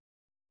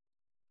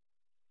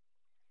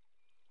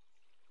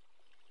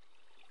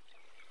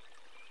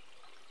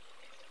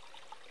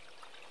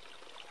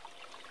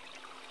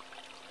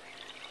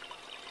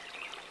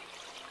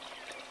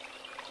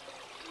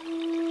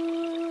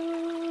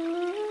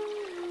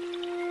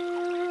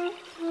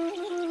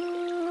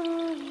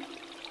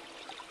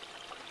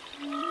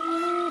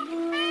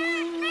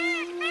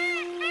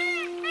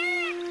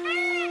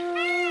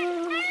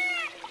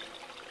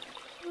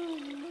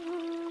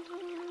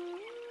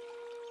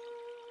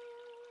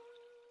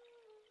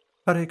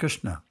Hare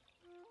Krishna.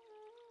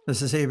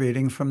 This is a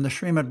reading from the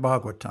Srimad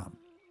Bhagavatam,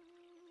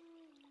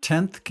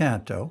 10th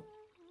Canto,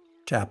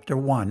 Chapter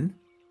 1,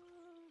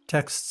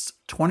 texts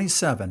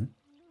 27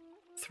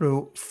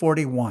 through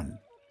 41.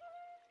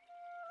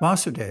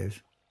 Vasudeva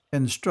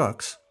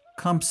instructs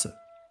Kamsa,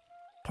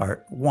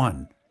 Part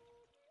 1.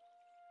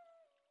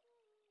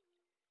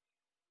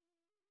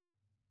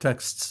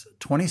 Texts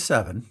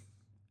 27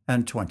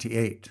 and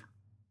 28.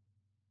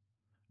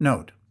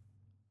 Note: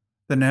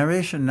 the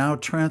narration now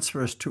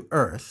transfers to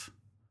Earth,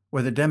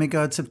 where the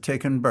demigods have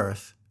taken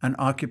birth and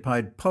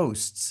occupied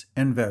posts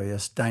in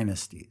various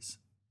dynasties.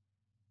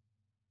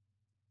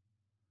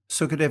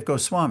 Sukadeva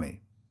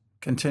Goswami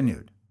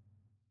continued.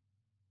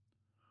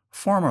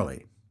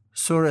 Formerly,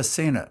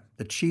 Surasena,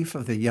 the chief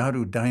of the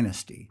Yadu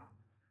dynasty,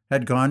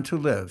 had gone to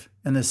live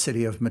in the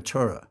city of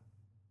Mathura.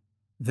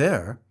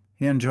 There,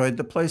 he enjoyed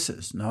the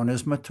places known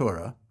as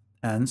Mathura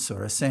and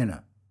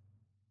Surasena.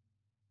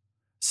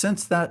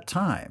 Since that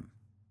time,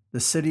 the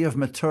city of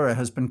Mathura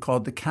has been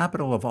called the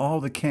capital of all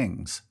the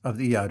kings of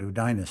the Yadu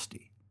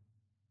dynasty.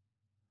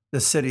 The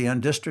city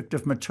and district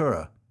of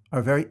Mathura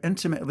are very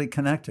intimately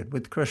connected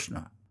with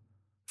Krishna,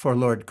 for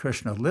Lord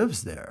Krishna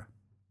lives there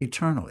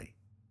eternally.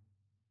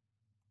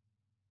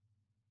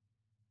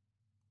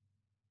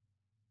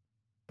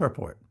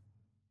 Purport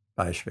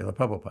by Srila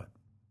Prabhupada.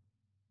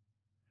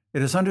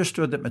 It is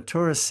understood that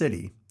Mathura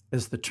city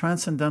is the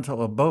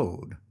transcendental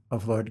abode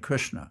of Lord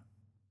Krishna.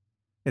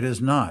 It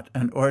is not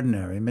an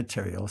ordinary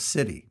material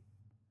city,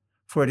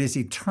 for it is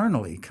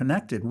eternally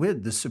connected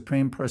with the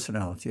Supreme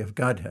Personality of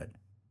Godhead.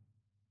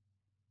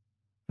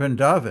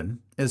 Vrindavan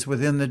is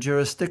within the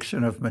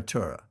jurisdiction of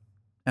Mathura,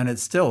 and it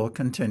still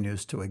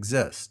continues to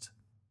exist.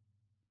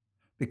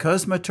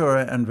 Because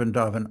Mathura and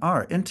Vrindavan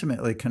are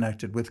intimately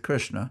connected with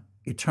Krishna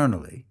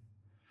eternally,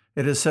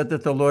 it is said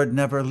that the Lord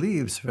never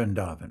leaves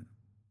Vrindavan.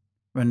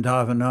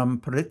 Vrindavanam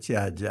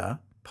parityaja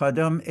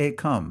padam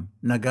ekam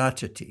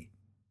nagachati.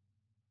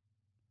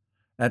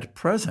 At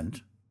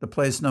present, the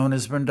place known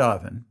as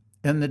Vrindavan,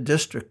 in the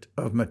district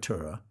of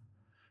Mathura,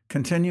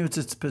 continues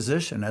its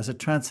position as a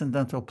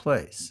transcendental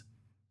place,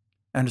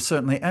 and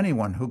certainly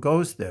anyone who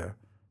goes there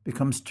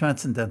becomes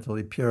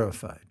transcendentally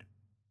purified.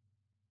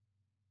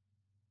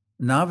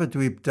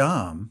 Navadvip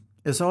Dham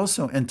is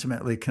also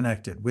intimately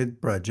connected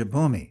with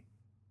Brajabhumi.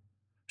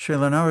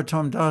 Srila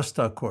Narottam Das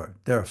Thakur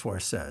therefore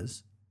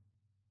says,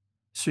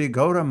 Sri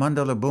Gaura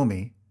Mandala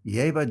Bhumi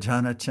Yeva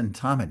Jana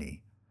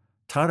Chintamani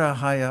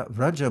Tarahaya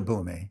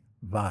Vrajabhumi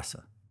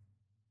Vasa.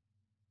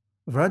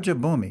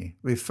 Vrajabhumi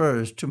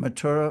refers to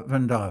Mathura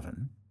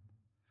Vrindavan,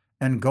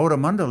 and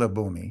Gauramandala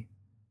Bhumi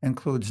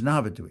includes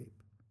Navadvip.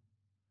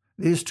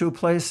 These two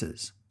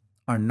places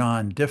are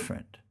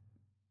non-different.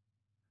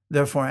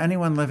 Therefore,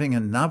 anyone living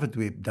in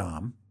Navadvip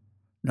Dham,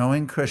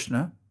 knowing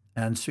Krishna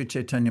and Sri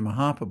Chaitanya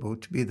Mahaprabhu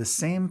to be the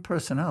same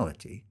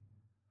personality,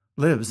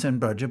 lives in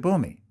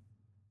Brajabhumi,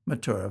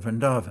 Mathura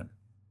Vrindavan.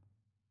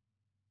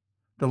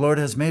 The Lord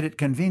has made it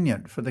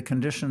convenient for the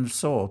conditioned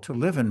soul to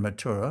live in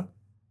Mathura,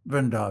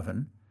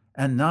 Vrindavan,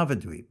 and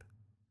Navadvip,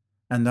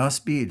 and thus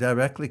be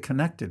directly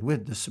connected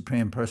with the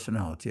Supreme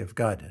Personality of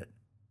Godhead.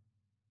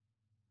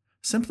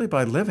 Simply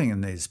by living in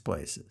these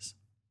places,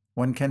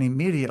 one can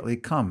immediately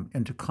come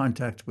into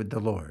contact with the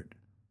Lord.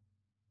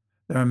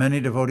 There are many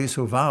devotees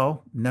who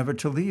vow never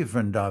to leave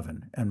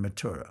Vrindavan and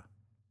Mathura.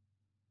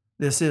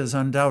 This is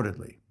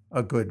undoubtedly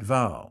a good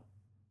vow.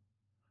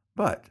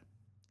 But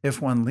if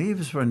one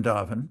leaves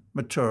Vrindavan,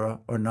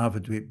 Mathura, or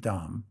Navadvip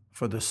Dham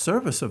for the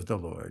service of the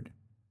Lord,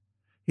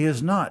 he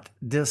is not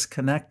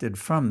disconnected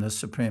from the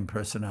Supreme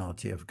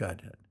Personality of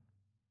Godhead.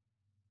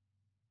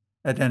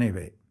 At any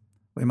rate,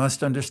 we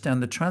must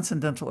understand the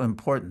transcendental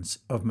importance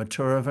of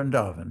Mathura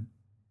Vrindavan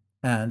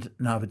and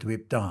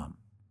Navadvip Dham.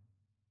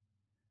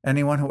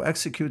 Anyone who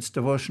executes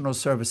devotional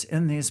service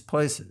in these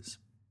places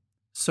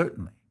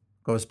certainly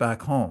goes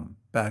back home,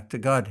 back to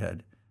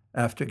Godhead,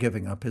 after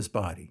giving up his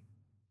body.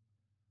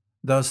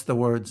 Thus the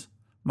words,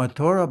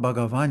 Mathura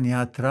Bhagavan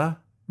Yatra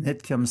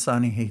Nityam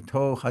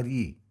Sanihito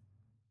Hari,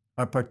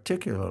 are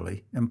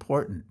particularly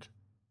important.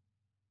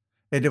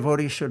 A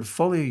devotee should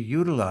fully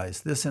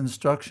utilize this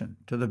instruction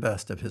to the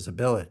best of his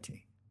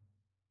ability.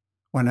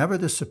 Whenever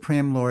the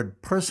Supreme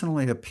Lord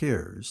personally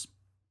appears,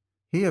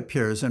 he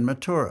appears in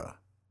Mathura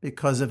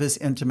because of his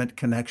intimate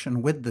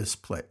connection with this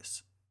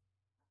place.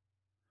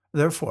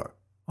 Therefore,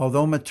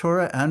 although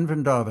Mathura and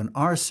Vrindavan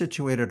are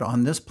situated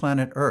on this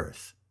planet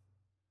Earth,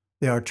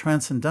 they are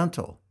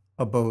transcendental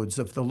abodes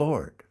of the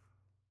Lord.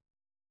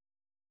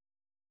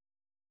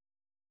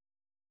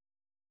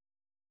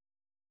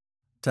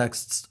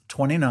 Texts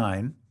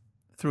 29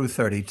 through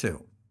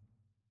 32.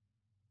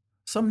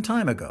 Some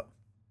time ago,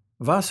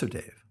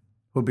 Vasudeva,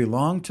 who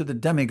belonged to the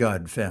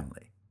demigod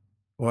family,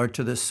 or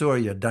to the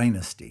Surya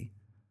dynasty,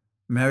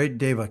 married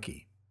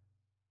Devaki.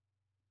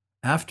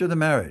 After the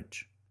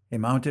marriage, he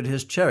mounted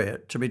his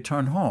chariot to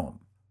return home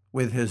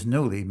with his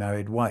newly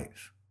married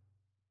wife.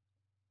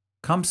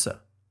 Kamsa,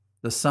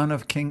 the son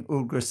of King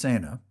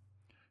Ugrasena,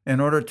 in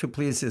order to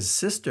please his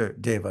sister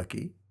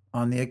Devaki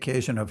on the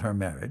occasion of her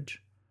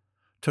marriage,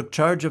 took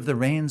charge of the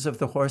reins of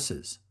the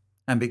horses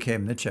and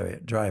became the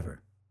chariot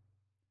driver.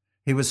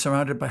 He was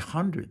surrounded by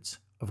hundreds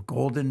of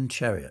golden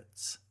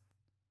chariots.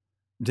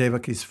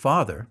 Devaki's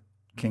father,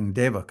 King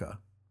Devaka,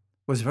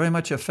 was very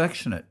much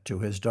affectionate to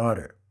his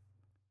daughter.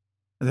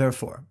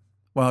 Therefore,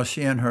 while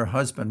she and her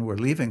husband were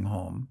leaving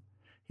home,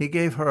 he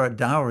gave her a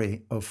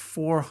dowry of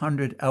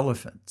 400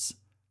 elephants,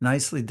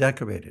 nicely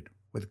decorated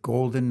with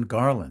golden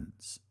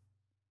garlands.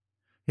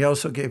 He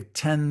also gave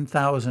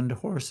 10,000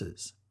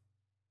 horses,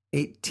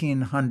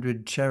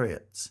 1,800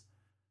 chariots,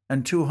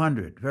 and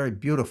 200 very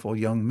beautiful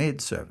young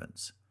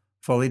maidservants,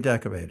 fully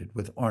decorated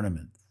with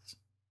ornaments.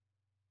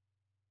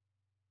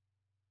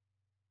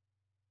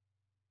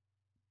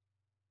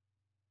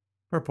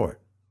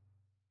 Purport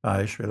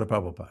by Srila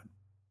Prabhupada.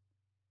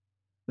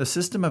 The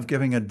system of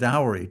giving a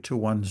dowry to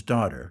one's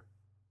daughter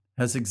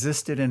has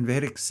existed in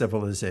Vedic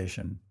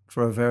civilization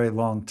for a very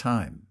long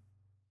time.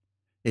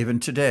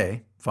 Even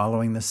today,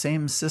 following the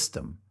same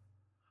system,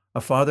 a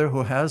father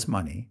who has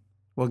money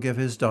will give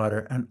his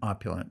daughter an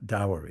opulent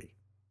dowry.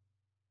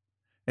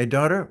 A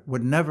daughter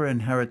would never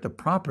inherit the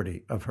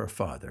property of her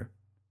father,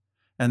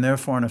 and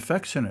therefore an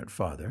affectionate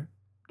father,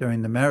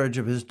 during the marriage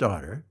of his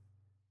daughter,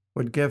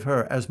 would give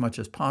her as much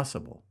as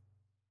possible.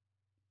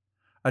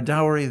 A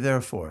dowry,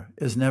 therefore,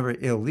 is never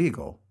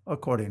illegal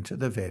according to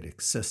the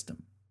Vedic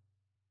system.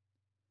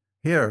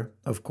 Here,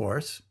 of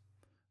course,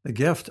 the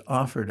gift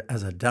offered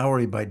as a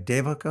dowry by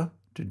Devaka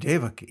to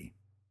Devaki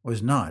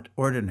was not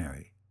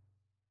ordinary.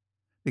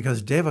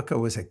 Because Devaka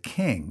was a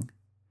king,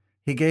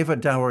 he gave a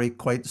dowry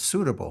quite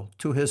suitable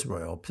to his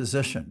royal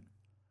position.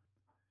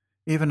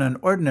 Even an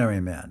ordinary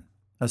man,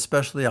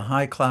 especially a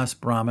high-class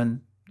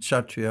Brahmin,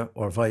 Kshatriya,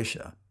 or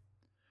Vaishya,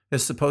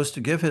 is supposed to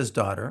give his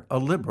daughter a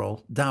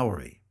liberal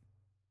dowry.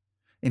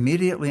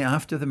 Immediately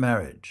after the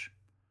marriage,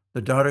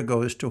 the daughter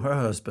goes to her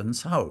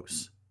husband's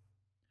house,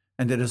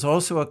 and it is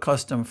also a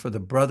custom for the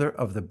brother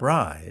of the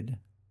bride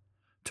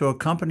to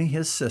accompany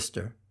his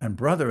sister and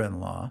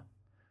brother-in-law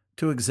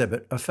to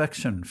exhibit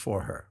affection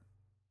for her.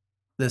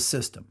 This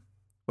system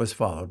was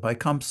followed by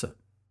Kamsa.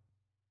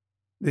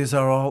 These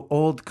are all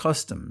old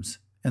customs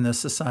in the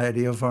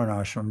society of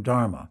Varnashram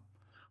Dharma,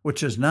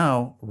 which is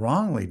now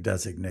wrongly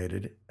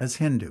designated as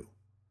Hindu.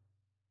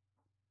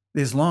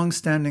 These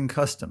long-standing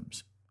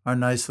customs are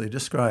nicely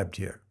described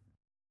here.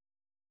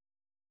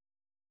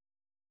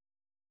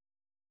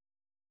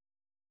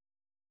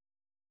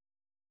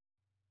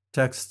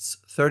 Texts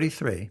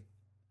 33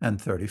 and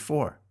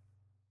 34.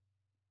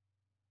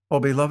 O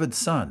beloved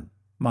son,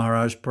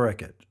 Maharaj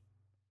Parikshit,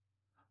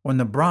 when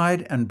the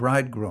bride and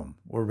bridegroom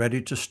were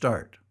ready to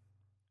start,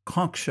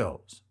 conch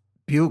shells,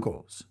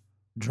 bugles,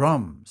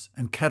 drums,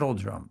 and kettle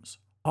drums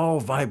all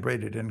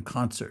vibrated in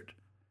concert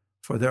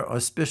for their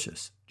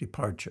auspicious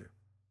departure.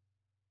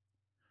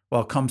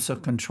 While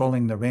Kamsa,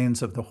 controlling the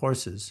reins of the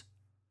horses,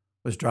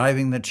 was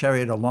driving the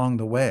chariot along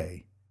the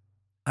way,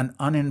 an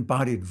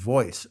unembodied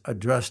voice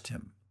addressed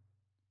him.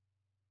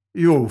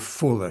 "You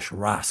foolish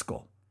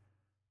rascal!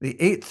 The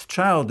 8th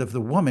child of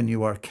the woman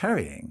you are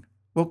carrying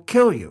will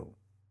kill you."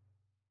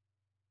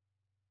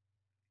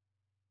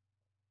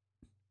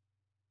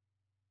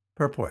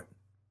 Purport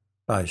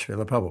by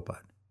Srila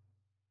Prabhupada.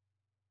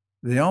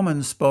 The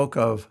omen spoke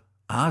of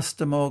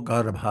Astamo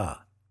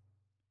Garbha,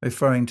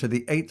 referring to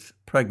the 8th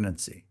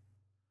pregnancy,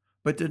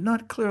 but did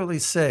not clearly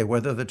say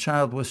whether the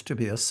child was to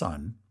be a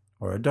son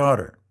or a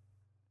daughter.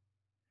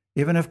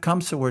 Even if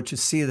Kamsa were to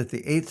see that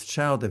the 8th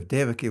child of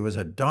Devaki was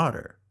a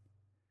daughter,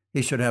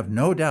 he should have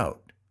no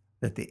doubt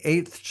that the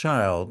 8th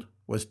child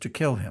was to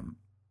kill him.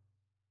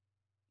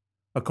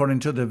 According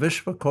to the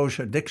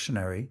Vishvakosha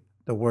dictionary,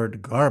 the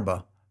word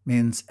garbha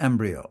means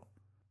embryo,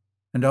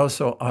 and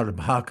also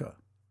arbhaka,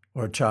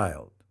 or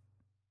child.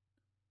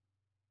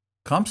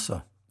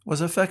 Kamsa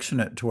was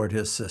affectionate toward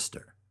his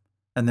sister,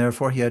 and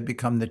therefore he had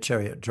become the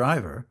chariot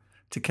driver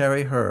to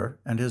carry her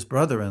and his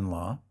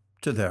brother-in-law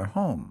to their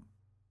home.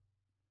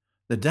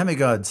 The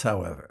demigods,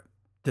 however,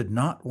 did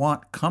not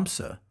want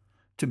Kamsa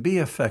to be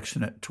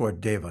affectionate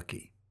toward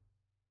Devaki,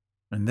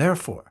 and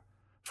therefore,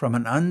 from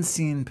an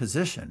unseen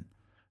position,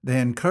 they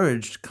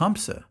encouraged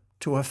Kamsa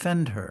to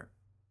offend her.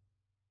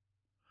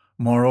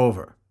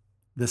 Moreover,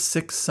 the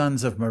 6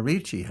 sons of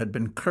Marichi had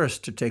been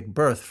cursed to take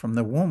birth from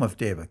the womb of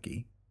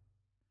Devaki,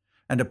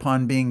 and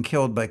upon being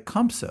killed by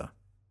Kamsa,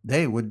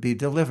 they would be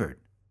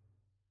delivered.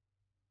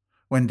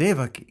 When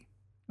Devaki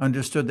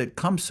understood that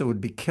Kamsa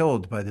would be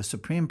killed by the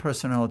Supreme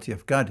Personality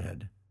of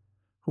Godhead,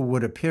 who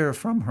would appear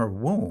from her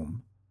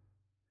womb,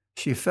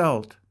 she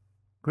felt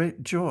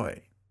great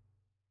joy.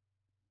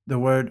 The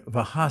word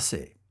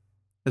vahase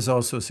is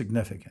also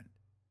significant,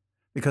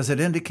 because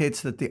it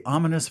indicates that the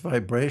ominous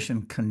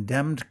vibration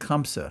condemned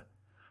Kamsa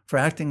for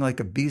acting like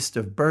a beast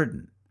of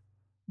burden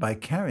by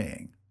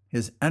carrying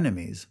his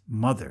enemy's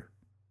mother.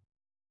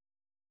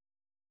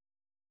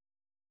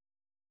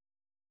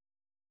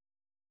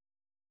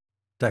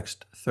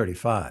 Text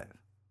 35.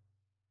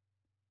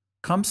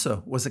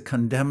 Kamsa was a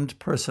condemned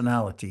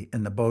personality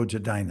in the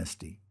Bhoja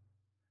dynasty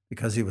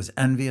because he was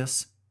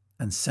envious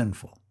and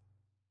sinful.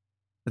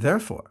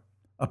 Therefore,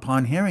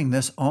 upon hearing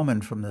this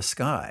omen from the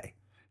sky,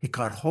 he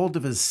caught hold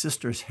of his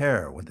sister's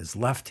hair with his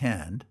left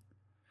hand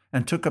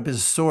and took up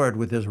his sword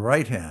with his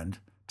right hand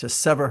to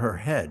sever her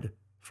head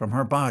from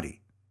her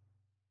body.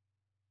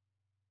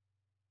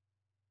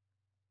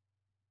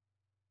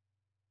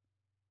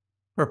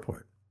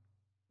 Purport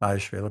by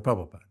Srila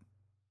Prabhupada.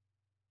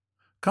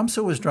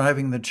 Kamsa was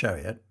driving the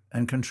chariot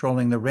and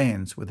controlling the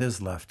reins with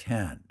his left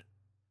hand.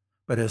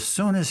 But as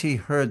soon as he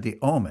heard the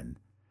omen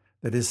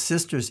that his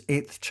sister's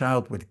 8th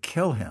child would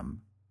kill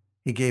him,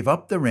 he gave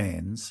up the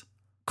reins,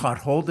 caught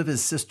hold of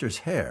his sister's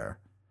hair,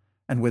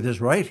 and with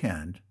his right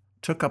hand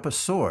took up a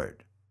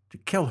sword to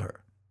kill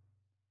her.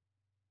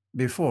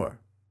 Before,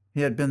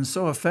 he had been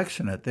so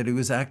affectionate that he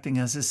was acting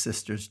as his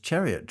sister's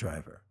chariot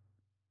driver.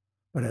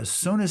 But as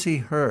soon as he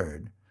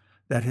heard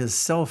that his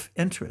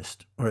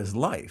self-interest or his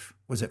life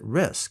was at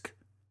risk,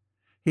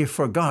 he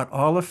forgot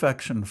all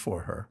affection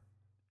for her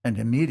and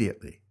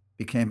immediately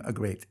became a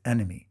great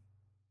enemy.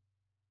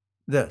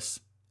 This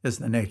is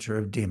the nature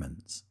of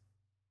demons.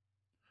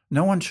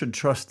 No one should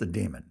trust the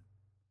demon,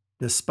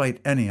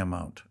 despite any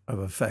amount of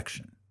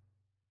affection.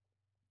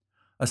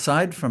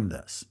 Aside from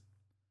this,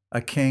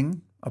 a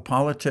king, a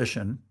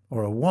politician,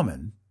 or a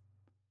woman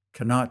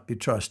cannot be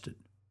trusted,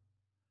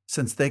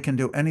 since they can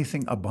do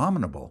anything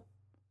abominable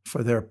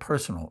for their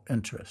personal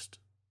interest.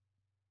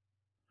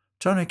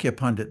 Chanakya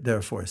Pandit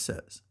therefore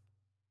says,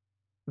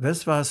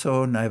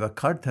 Visvaso naiva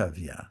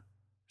kartavya,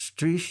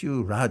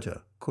 strishu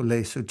raja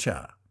kulesu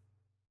cha.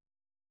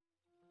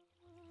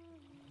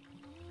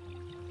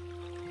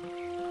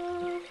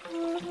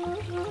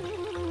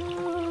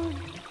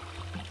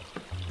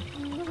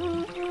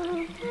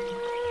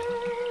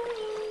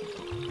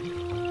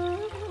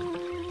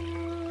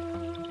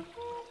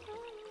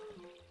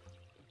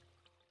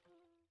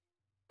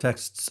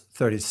 Texts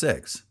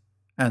 36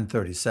 and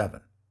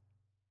 37.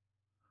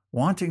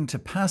 Wanting to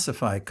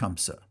pacify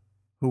Kamsa,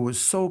 who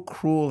was so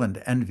cruel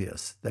and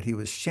envious that he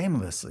was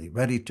shamelessly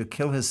ready to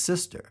kill his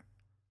sister,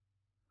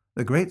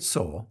 the great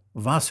soul,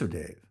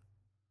 Vasudeva,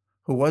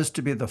 who was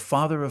to be the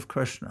father of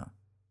Krishna,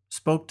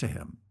 spoke to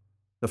him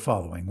the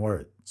following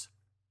words.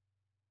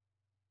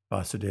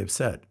 Vasudeva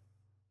said,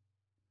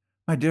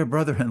 My dear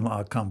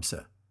brother-in-law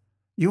Kamsa,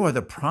 you are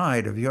the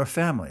pride of your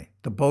family,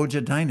 the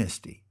Bhoja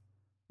dynasty,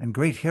 and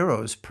great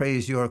heroes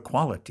praise your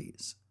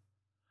qualities.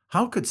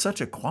 How could such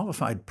a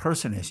qualified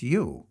person as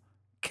you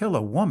kill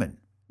a woman,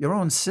 your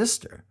own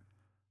sister,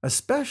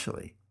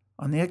 especially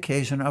on the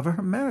occasion of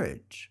her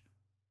marriage?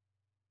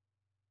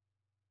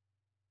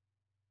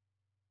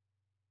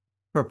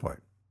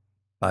 Purport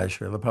by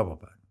Srila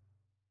Prabhupada.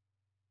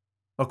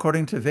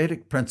 According to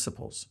Vedic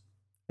principles,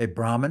 a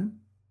Brahmin,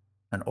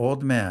 an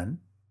old man,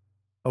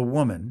 a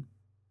woman,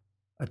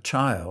 a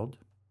child,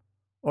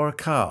 or a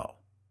cow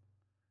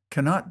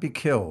cannot be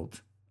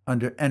killed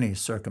under any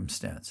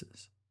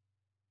circumstances.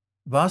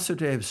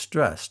 Vasudeva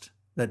stressed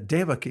that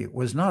Devaki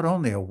was not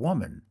only a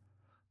woman,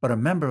 but a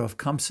member of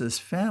Kamsa's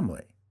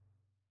family.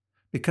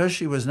 Because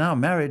she was now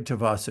married to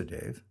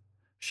Vasudeva,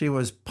 she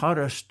was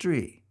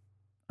Parastri,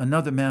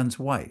 another man's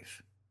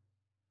wife.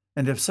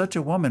 And if such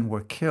a woman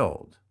were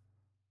killed,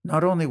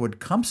 not only would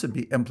Kamsa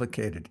be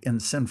implicated in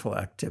sinful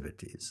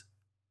activities,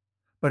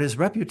 but his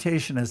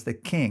reputation as the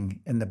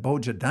king in the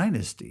Bhoja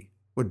dynasty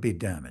would be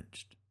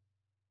damaged.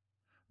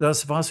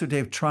 Thus,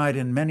 Vasudeva tried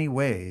in many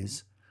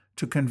ways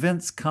to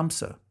convince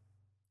Kamsa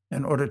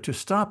in order to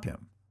stop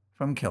him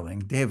from killing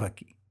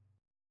Devaki.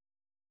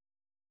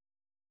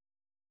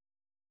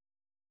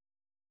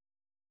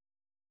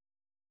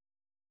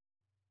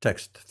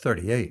 Text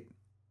 38.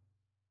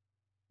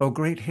 O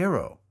great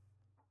hero,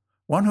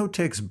 one who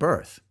takes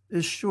birth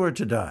is sure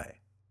to die,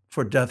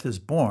 for death is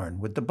born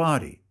with the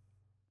body.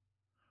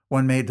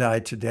 One may die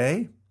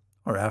today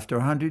or after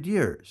 100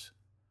 years,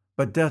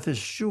 but death is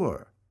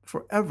sure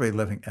for every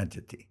living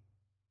entity.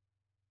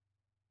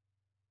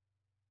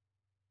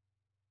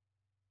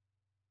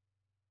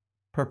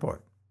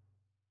 Purport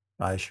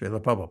by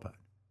Srila Prabhupada.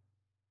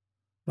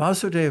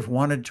 Vasudeva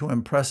wanted to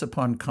impress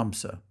upon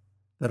Kamsa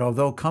that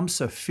although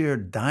Kamsa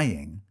feared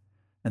dying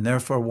and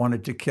therefore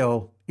wanted to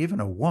kill even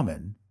a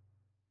woman,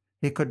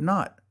 he could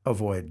not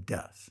avoid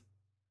death.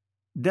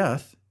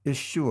 Death is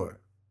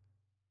sure.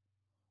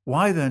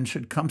 Why then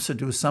should Kamsa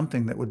do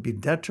something that would be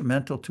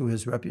detrimental to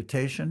his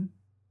reputation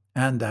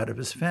and that of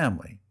his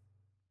family?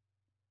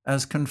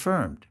 As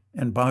confirmed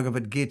in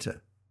Bhagavad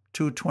Gita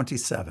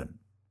 2:27,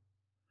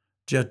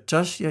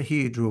 Jatasya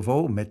hi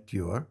dhruvo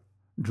mityur,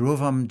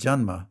 dhruvam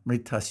janma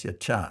mritasya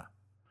cha,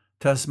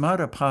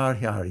 tasmara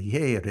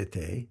parhyarye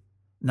rite,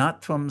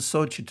 natvam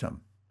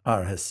sochitam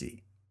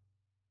arhasi.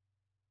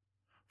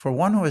 For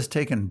one who has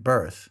taken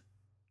birth,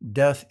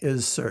 death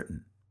is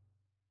certain,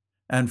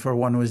 and for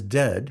one who is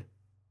dead,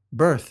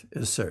 birth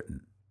is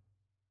certain.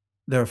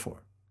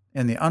 Therefore,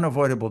 in the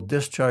unavoidable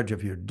discharge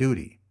of your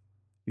duty,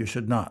 you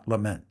should not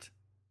lament.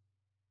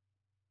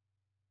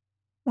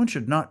 One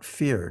should not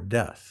fear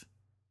death.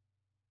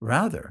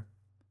 Rather,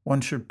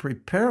 one should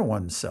prepare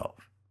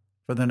oneself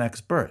for the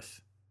next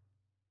birth.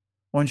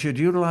 One should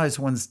utilize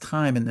one's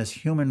time in this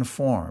human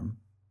form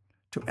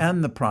to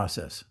end the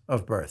process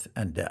of birth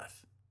and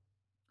death.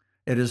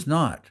 It is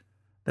not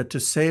that to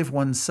save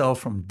oneself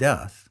from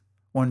death,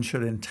 one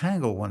should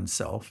entangle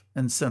oneself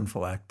in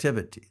sinful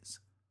activities.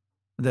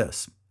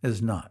 This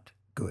is not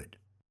good.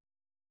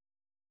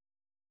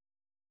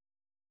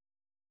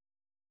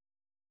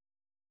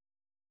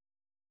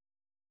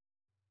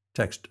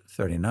 Text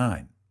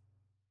 39.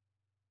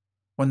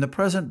 When the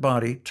present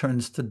body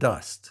turns to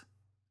dust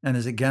and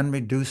is again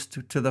reduced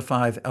to the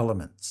 5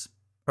 elements,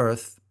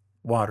 earth,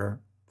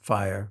 water,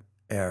 fire,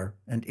 air,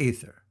 and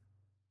ether,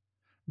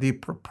 the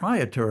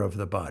proprietor of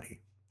the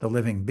body, the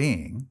living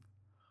being,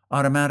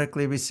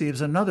 automatically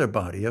receives another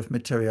body of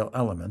material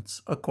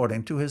elements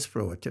according to his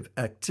fruitive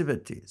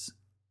activities.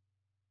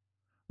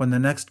 When the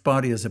next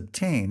body is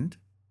obtained,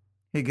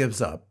 he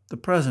gives up the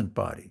present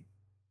body.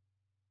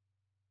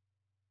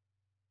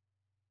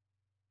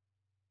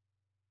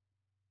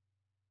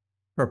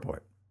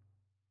 Purport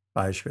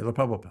by Srila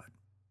Prabhupada.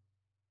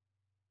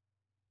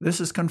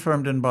 This is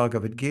confirmed in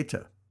Bhagavad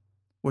Gita,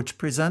 which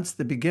presents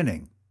the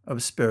beginning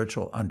of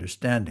spiritual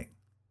understanding.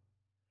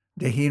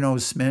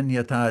 Dehinosmin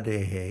yata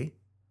dehe,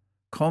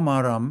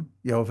 komaram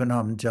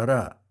yovanam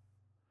jara,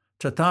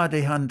 tata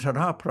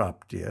dehantara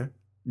praptir,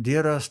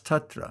 dhiras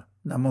tatra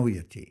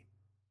namuyati.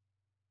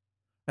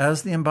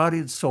 As the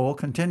embodied soul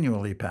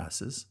continually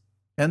passes,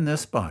 in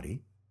this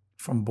body,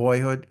 from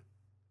boyhood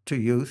to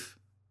youth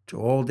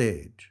to old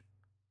age,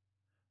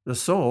 the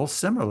soul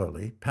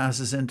similarly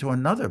passes into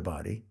another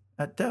body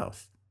at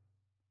death.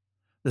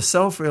 The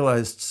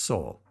self-realized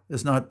soul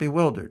is not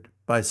bewildered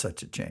by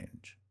such a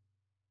change.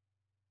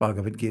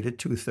 Bhagavad Gita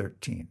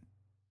 2:13.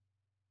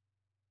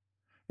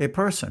 A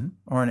person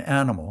or an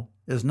animal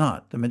is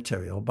not the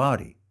material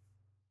body.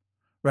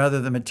 Rather,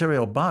 the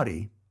material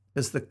body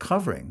is the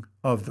covering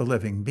of the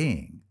living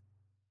being.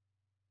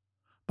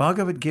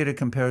 Bhagavad Gita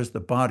compares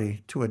the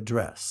body to a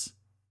dress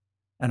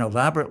and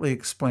elaborately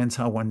explains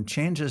how one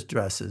changes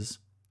dresses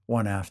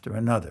one after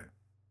another.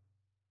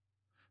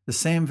 The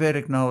same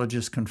Vedic knowledge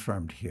is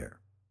confirmed here.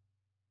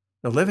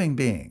 The living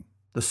being,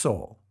 the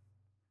soul,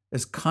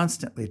 is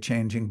constantly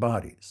changing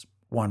bodies,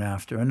 one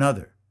after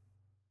another.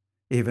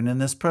 Even in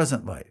this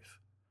present life,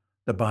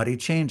 the body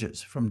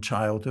changes from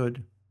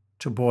childhood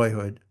to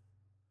boyhood,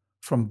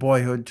 from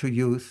boyhood to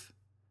youth,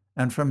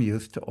 and from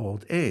youth to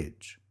old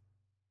age.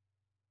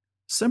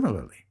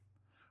 Similarly,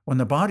 when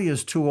the body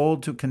is too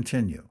old to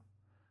continue,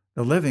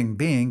 the living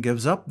being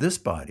gives up this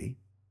body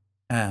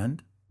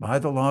and, by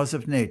the laws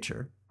of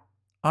nature,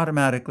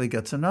 automatically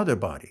gets another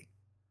body,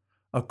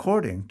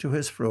 according to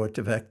his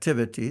fruitive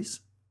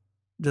activities,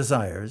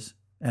 desires,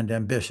 and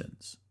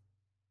ambitions.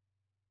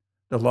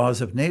 The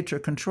laws of nature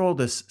control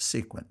this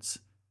sequence,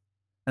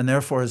 and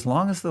therefore, as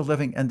long as the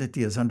living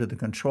entity is under the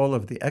control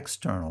of the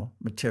external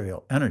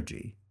material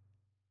energy,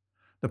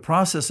 the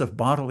process of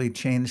bodily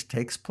change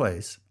takes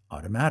place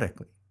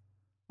automatically,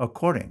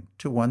 according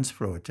to one's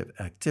fruitive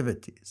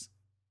activities.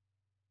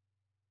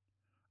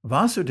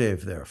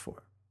 Vasudeva,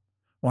 therefore,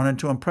 wanted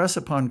to impress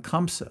upon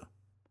Kamsa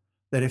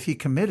that if he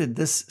committed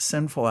this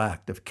sinful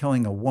act of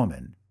killing a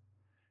woman,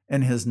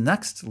 in his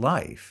next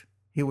life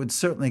he would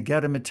certainly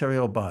get a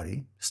material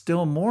body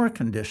still more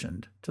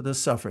conditioned to the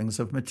sufferings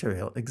of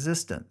material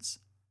existence.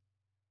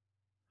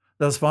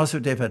 Thus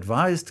Vasudeva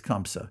advised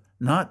Kamsa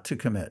not to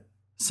commit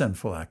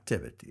sinful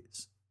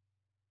activities.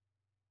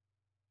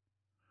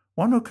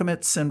 One who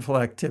commits sinful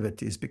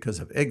activities because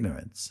of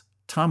ignorance,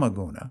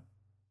 tamaguna,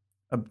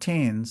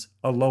 obtains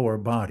a lower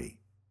body.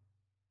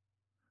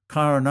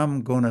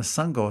 Karanam guna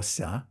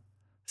sangosya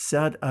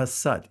sad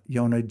asat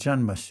yona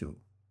janmasu.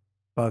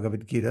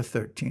 Bhagavad Gita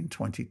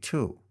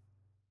 13:22.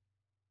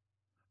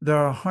 There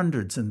are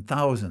hundreds and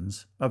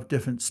thousands of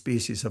different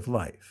species of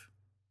life.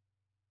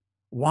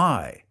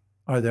 Why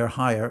are there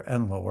higher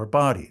and lower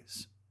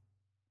bodies?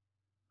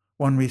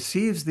 One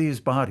receives these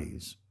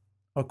bodies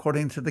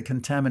according to the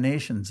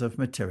contaminations of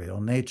material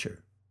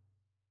nature.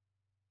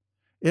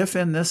 If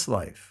in this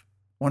life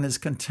one is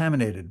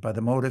contaminated by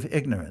the mode of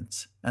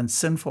ignorance and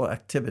sinful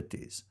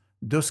activities,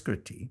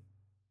 duskriti,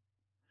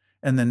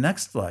 in the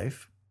next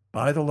life,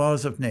 by the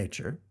laws of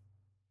nature,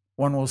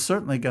 one will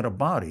certainly get a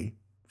body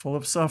full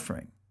of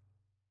suffering.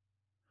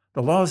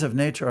 The laws of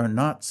nature are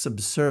not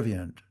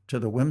subservient to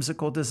the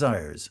whimsical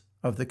desires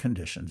of the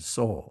conditioned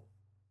soul.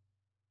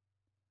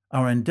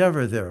 Our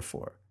endeavor,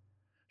 therefore,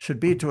 should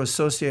be to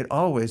associate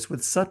always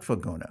with sattva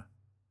guna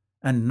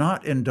and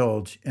not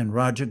indulge in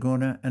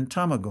rajaguna and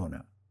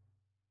tamaguna.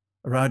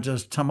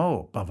 Rajas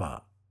tamo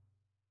bhava.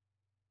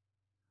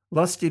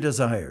 Lusty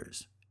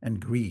desires and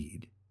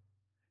greed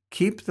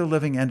keep the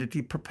living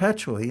entity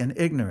perpetually in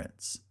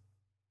ignorance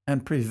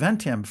and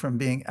prevent him from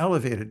being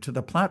elevated to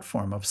the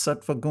platform of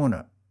sattva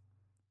guna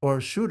or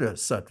shuddha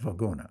sattva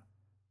guna.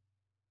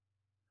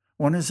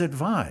 One is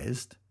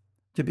advised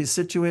to be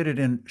situated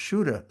in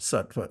shuddha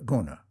sattva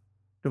guna,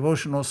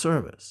 devotional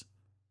service,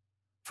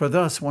 for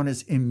thus one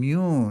is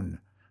immune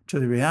to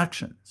the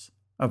reactions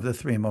of the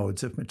 3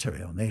 modes of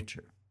material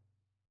nature.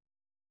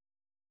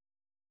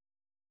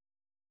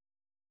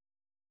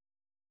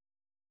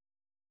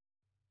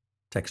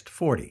 Text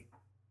 40.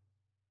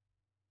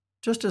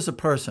 Just as a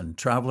person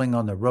traveling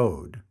on the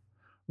road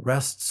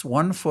rests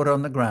one foot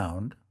on the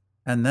ground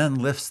and then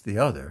lifts the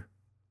other,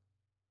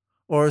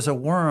 or as a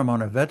worm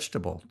on a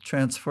vegetable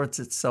transfers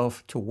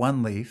itself to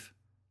one leaf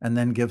and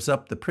then gives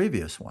up the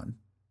previous one,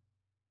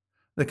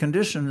 the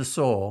conditioned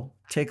soul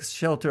takes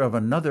shelter of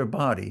another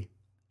body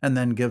and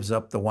then gives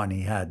up the one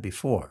he had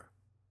before.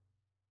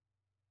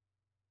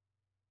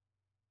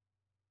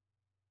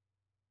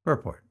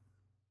 Purport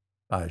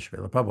by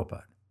Srila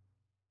Prabhupada.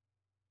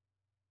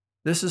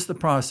 This is the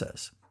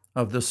process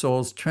of the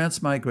soul's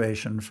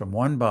transmigration from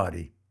one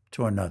body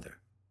to another.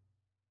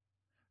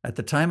 At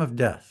the time of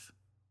death,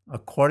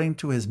 according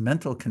to his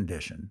mental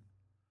condition,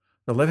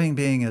 the living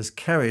being is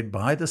carried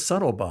by the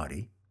subtle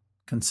body,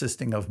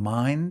 consisting of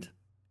mind,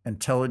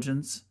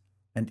 intelligence,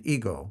 and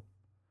ego,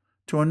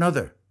 to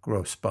another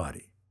gross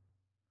body.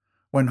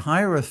 When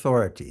higher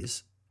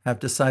authorities have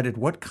decided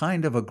what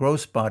kind of a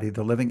gross body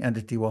the living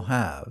entity will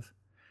have,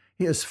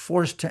 he is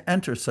forced to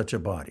enter such a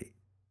body,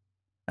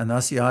 and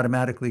thus he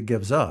automatically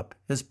gives up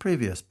his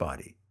previous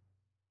body.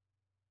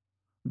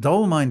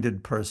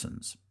 Dull-minded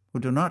persons who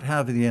do not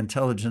have the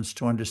intelligence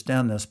to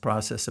understand this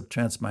process of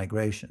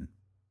transmigration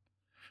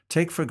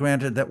take for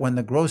granted that when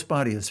the gross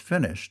body is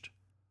finished,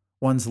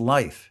 one's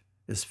life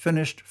is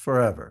finished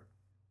forever.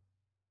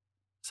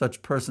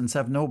 Such persons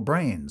have no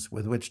brains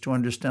with which to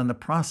understand the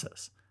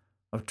process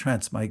of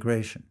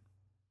transmigration.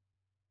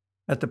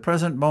 At the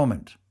present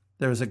moment,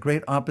 there is a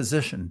great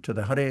opposition to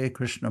the Hare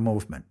Krishna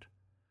movement,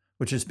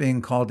 which is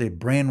being called a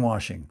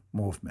brainwashing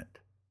movement.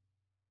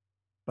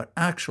 But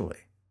actually,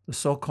 the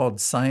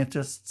so-called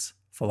scientists,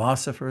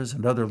 philosophers,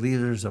 and other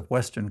leaders of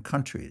Western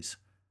countries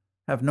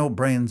have no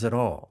brains at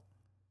all.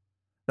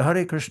 The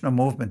Hare Krishna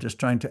movement is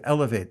trying to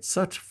elevate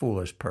such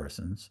foolish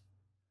persons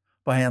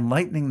by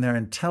enlightening their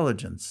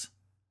intelligence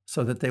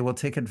so that they will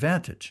take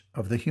advantage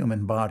of the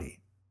human body.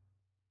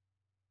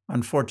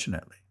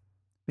 Unfortunately,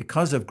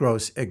 because of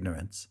gross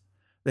ignorance,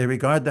 they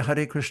regard the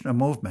Hare Krishna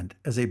movement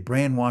as a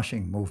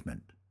brainwashing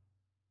movement.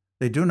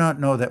 They do not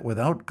know that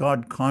without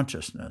God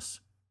consciousness,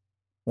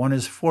 one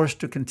is forced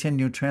to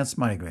continue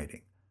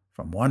transmigrating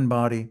from one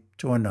body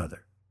to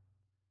another.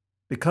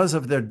 Because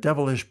of their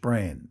devilish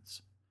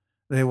brains,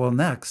 they will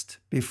next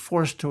be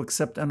forced to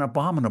accept an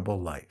abominable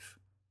life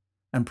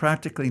and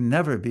practically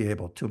never be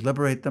able to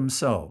liberate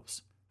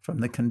themselves from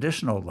the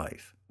conditional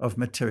life of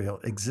material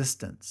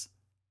existence.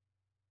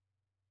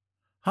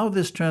 How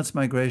this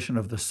transmigration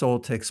of the soul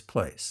takes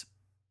place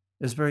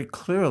is very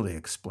clearly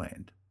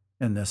explained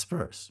in this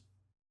verse.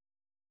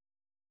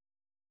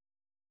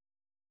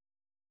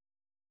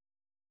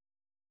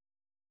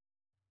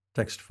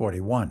 Text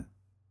 41.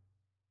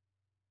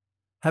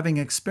 Having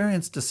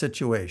experienced a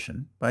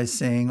situation by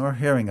seeing or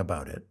hearing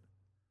about it,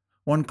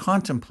 one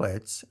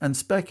contemplates and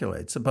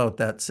speculates about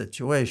that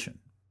situation,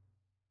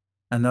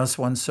 and thus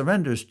one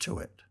surrenders to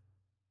it,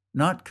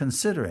 not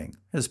considering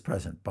his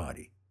present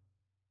body.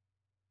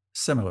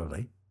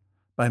 Similarly,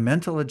 by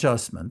mental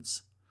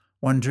adjustments,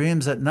 one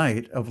dreams at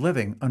night of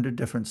living under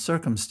different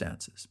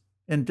circumstances,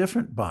 in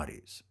different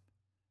bodies,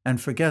 and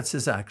forgets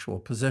his actual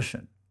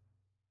position.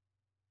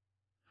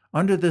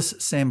 Under this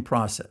same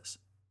process,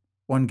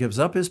 one gives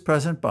up his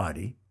present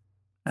body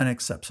and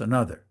accepts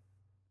another.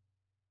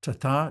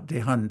 Tatha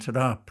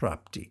dehantara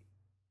prapti.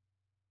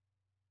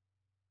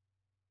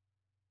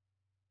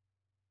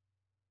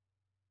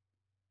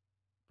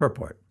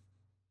 Purport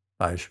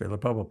by Srila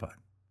Prabhupada.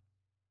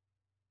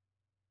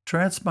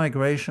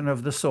 Transmigration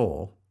of the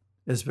soul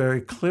is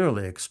very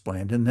clearly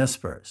explained in this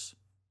verse.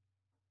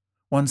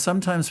 One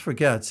sometimes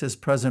forgets his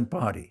present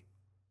body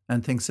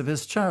and thinks of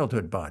his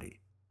childhood body,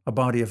 a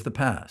body of the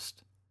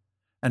past,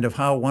 and of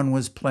how one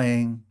was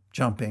playing,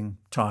 jumping,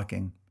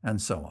 talking,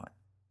 and so on.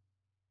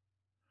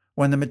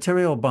 When the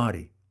material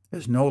body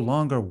is no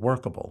longer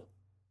workable,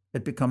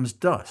 it becomes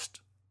dust.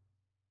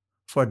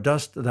 For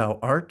dust thou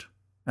art,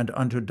 and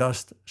unto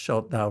dust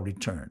shalt thou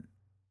return.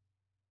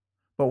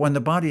 But when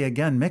the body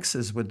again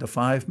mixes with the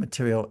 5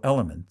 material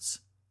elements,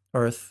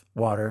 earth,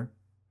 water,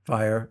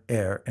 fire,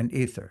 air, and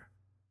ether,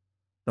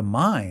 the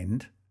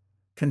mind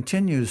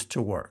continues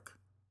to work.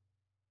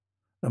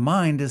 The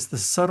mind is the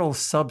subtle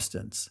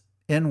substance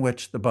in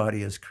which the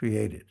body is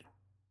created,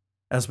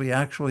 as we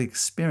actually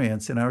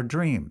experience in our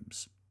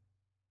dreams,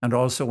 and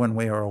also when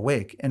we are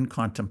awake in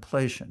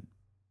contemplation.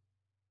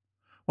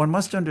 One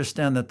must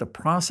understand that the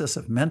process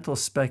of mental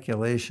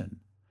speculation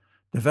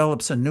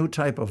develops a new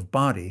type of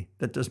body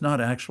that does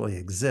not actually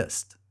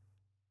exist.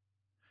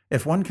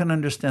 If one can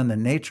understand the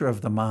nature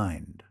of the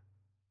mind,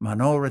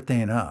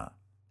 manoritena,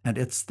 and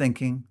its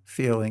thinking,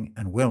 feeling,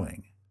 and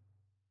willing,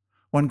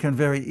 one can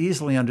very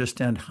easily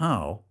understand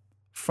how,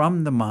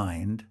 from the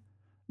mind,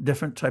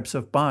 different types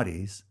of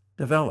bodies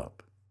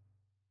develop.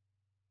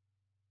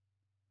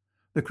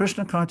 The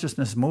Krishna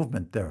consciousness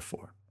movement,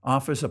 therefore,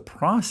 offers a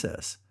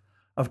process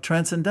of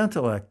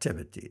transcendental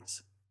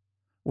activities,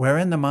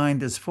 wherein the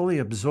mind is fully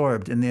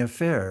absorbed in the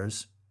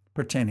affairs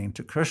pertaining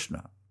to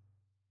Krishna.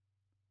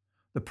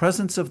 The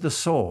presence of the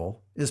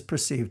soul is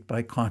perceived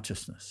by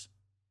consciousness,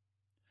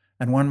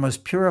 and one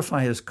must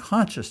purify his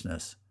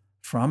consciousness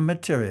from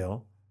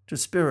material to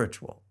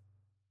spiritual,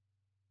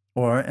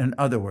 or in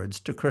other words,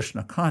 to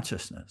Krishna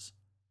consciousness.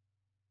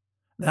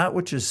 That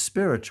which is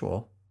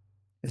spiritual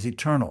is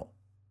eternal,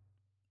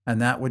 and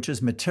that which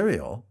is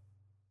material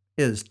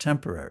is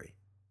temporary.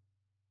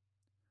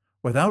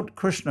 Without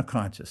Krishna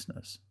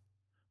consciousness,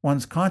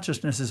 one's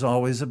consciousness is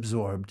always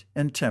absorbed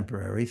in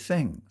temporary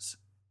things.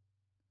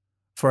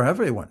 For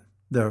everyone,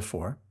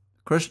 therefore,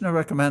 Krishna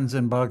recommends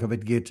in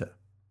Bhagavad Gita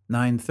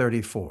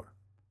 9:34,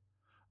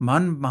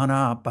 Man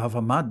mana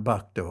bhavamad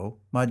bhakto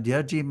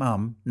madhyaji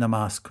mam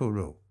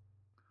namaskuru.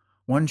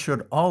 One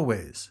should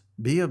always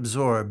be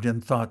absorbed in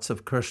thoughts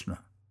of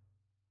Krishna.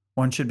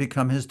 One should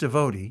become his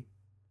devotee.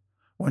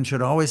 One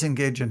should always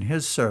engage in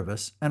his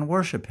service and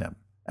worship him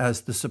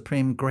as the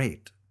supreme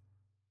great.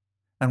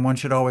 And one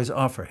should always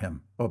offer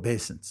him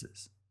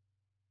obeisances.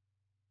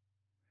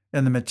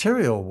 In the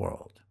material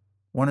world,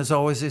 one is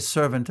always a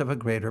servant of a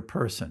greater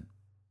person.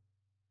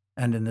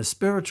 And in the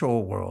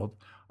spiritual world,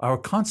 our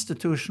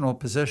constitutional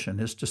position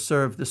is to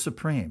serve the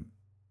Supreme,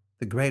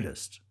 the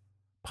greatest,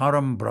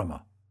 Param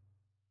Brahma.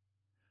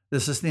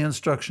 This is the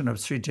instruction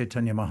of Sri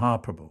Chaitanya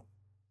Mahaprabhu,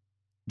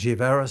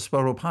 Jivara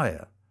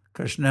Swarupaya,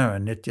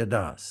 Krishnara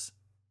Nityadas.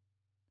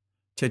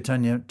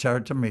 Chaitanya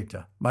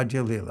Charitamrita,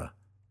 Madhya Lila,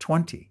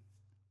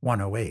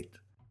 20:108.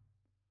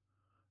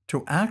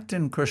 To act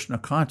in Krishna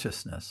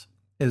consciousness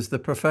is the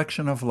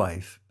perfection of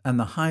life and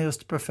the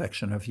highest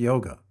perfection of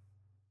yoga.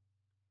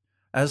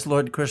 As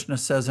Lord Krishna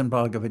says in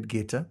Bhagavad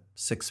Gita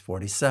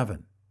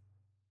 6:47,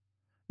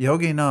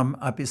 Yoginam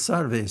api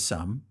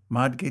sarvesam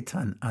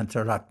madgitan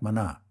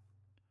antaratmana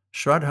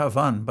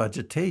shradhavan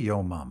bhajate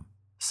yomam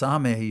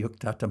same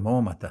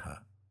yuktatamomataha.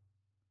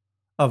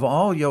 Of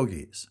all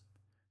yogis,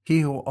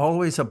 he who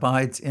always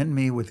abides in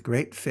me with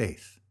great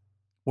faith,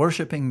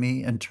 worshipping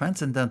me in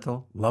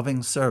transcendental,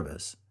 loving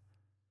service,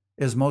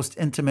 is most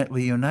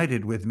intimately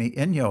united with me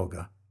in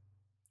yoga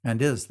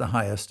and is the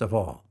highest of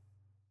all.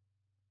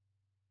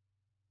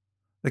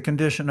 The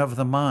condition of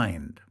the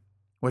mind,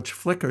 which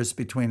flickers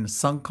between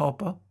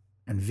sankalpa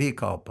and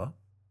vikalpa,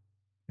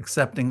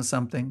 accepting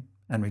something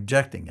and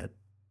rejecting it,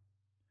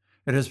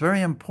 it is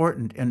very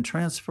important in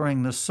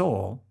transferring the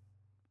soul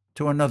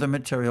to another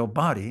material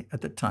body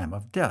at the time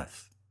of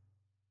death.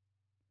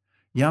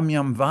 Yam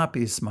yam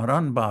vapi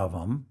smaran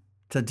bhavam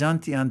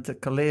tajanti anta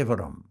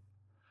kalevaram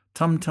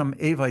tam tam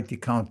evaiti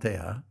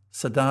kaunteya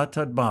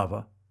sadatad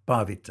bhava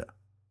bhavita.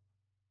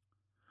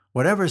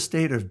 Whatever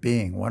state of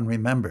being one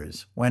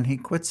remembers when he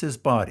quits his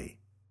body,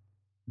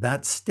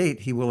 that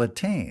state he will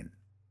attain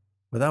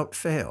without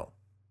fail.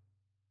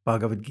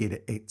 Bhagavad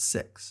Gita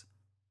 8:6.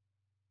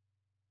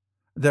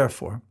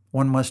 Therefore,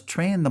 one must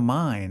train the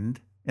mind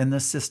in the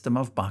system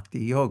of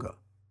Bhakti Yoga,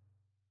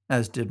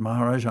 as did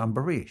Maharaj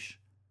Ambarish,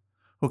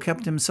 who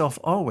kept himself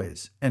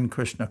always in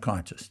Krishna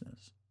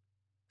consciousness.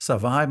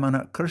 Savai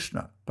mana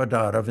Krishna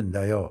padara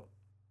vindayo.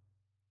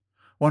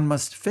 One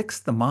must fix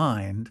the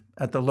mind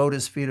at the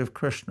lotus feet of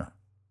Krishna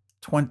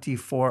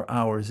 24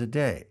 hours a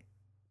day.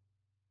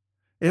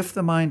 If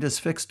the mind is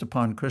fixed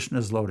upon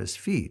Krishna's lotus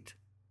feet,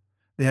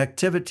 the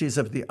activities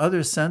of the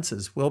other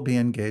senses will be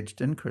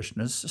engaged in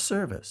Krishna's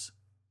service.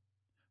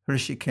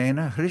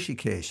 Hrishikena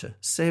Hrishikesha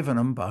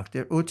Sevanam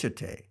Bhaktir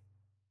Uchate.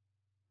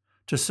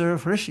 To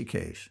serve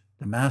Hrishikesh,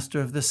 the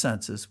master of the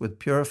senses with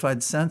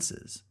purified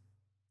senses,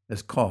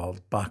 is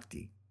called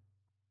bhakti.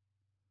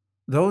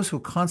 Those who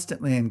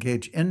constantly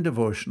engage in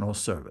devotional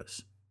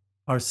service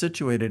are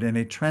situated in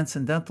a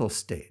transcendental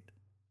state,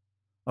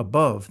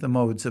 above the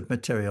modes of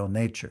material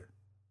nature.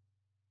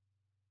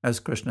 As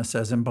Krishna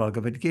says in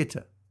Bhagavad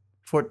Gita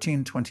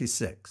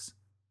 14:26,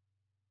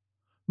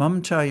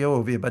 Mam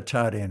chayo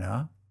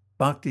vibhacharena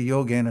bhakti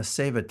yogena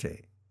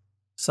sevate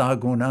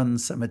sagunan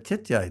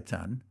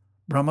samatityaitan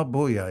brahma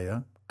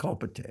bhuyaya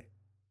kalpate.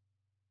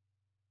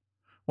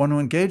 One who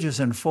engages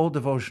in full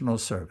devotional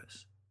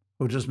service,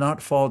 who does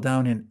not fall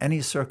down in any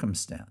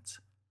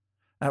circumstance,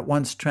 at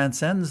once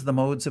transcends the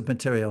modes of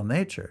material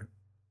nature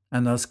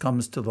and thus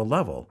comes to the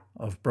level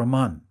of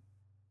Brahman.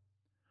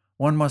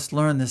 One must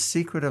learn the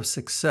secret of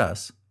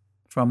success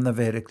from the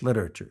Vedic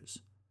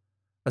literatures,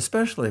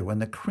 especially when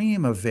the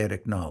cream of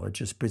Vedic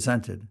knowledge is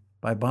presented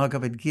by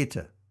Bhagavad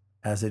Gita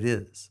as it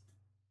is.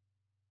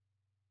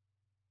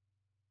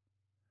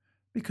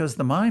 Because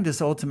the mind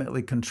is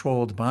ultimately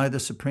controlled by the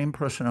Supreme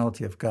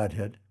Personality of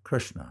Godhead,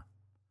 Krishna,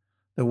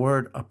 the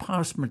word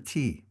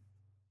apasmriti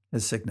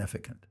is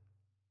significant.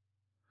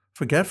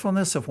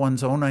 Forgetfulness of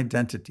one's own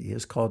identity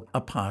is called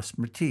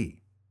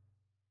apasmriti.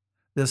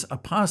 This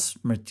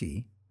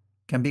apasmriti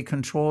can be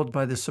controlled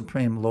by the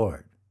Supreme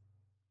Lord.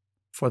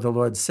 For the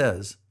Lord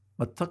says,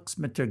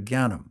 Mataksmitir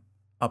Jnanam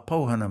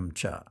Apohanam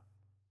Cha.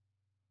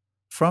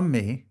 From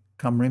me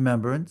come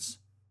remembrance,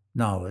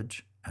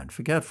 knowledge, and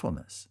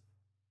forgetfulness.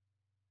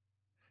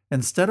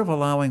 Instead of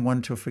allowing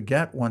one to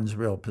forget one's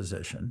real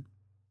position,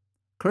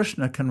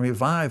 Krishna can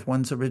revive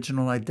one's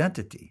original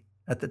identity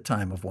at the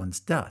time of one's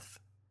death,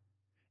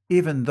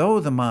 even though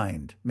the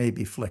mind may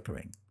be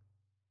flickering.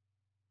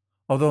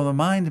 Although the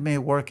mind may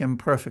work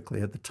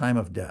imperfectly at the time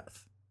of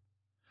death,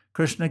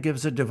 Krishna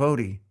gives a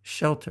devotee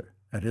shelter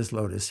at his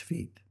lotus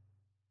feet.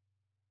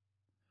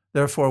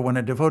 Therefore, when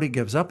a devotee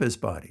gives up his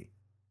body,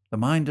 The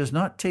mind does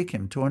not take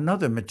him to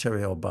another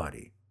material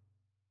body.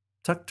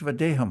 Taktva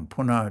deham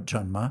punar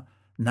janma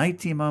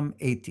naitimam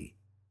eti.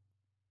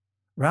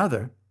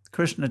 Rather,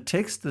 Krishna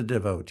takes the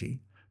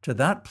devotee to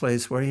that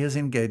place where he is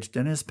engaged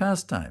in his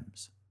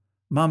pastimes,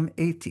 mam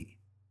eti,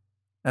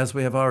 as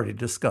we have already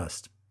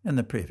discussed in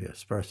the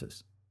previous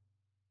verses.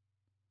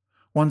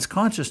 One's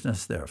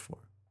consciousness,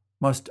 therefore,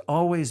 must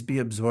always be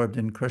absorbed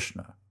in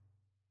Krishna,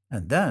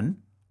 and then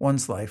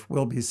one's life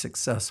will be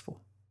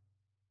successful.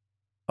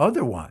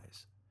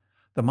 Otherwise,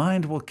 the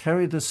mind will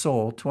carry the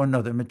soul to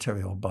another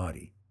material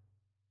body.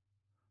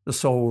 The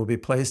soul will be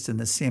placed in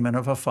the semen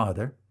of a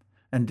father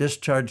and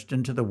discharged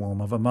into the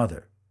womb of a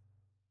mother.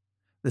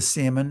 The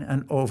semen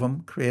and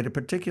ovum create a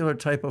particular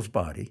type of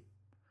body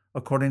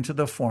according to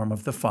the form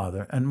of the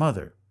father and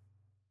mother.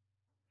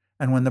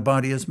 And when the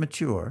body is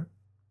mature,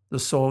 the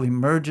soul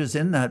emerges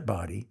in that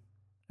body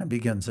and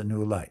begins a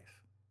new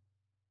life.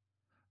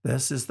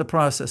 This is the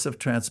process of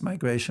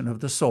transmigration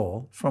of the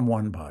soul from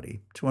one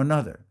body to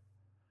another,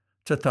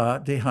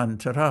 tata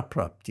dehantara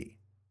prapti.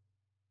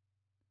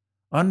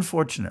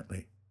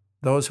 Unfortunately,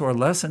 those who are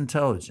less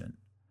intelligent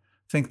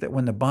think that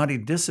when the body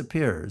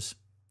disappears,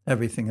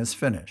 everything is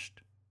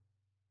finished.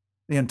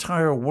 The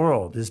entire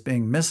world is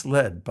being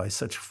misled by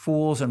such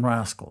fools and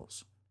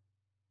rascals.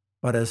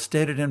 But as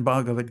stated in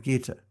Bhagavad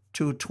Gita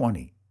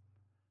 2:20,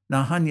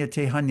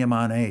 Nahanyate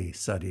hanyamane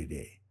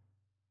sarire,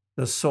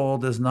 the soul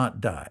does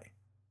not die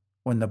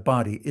when the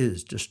body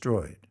is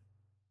destroyed.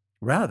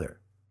 Rather,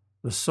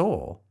 the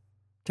soul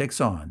takes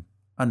on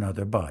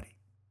another body.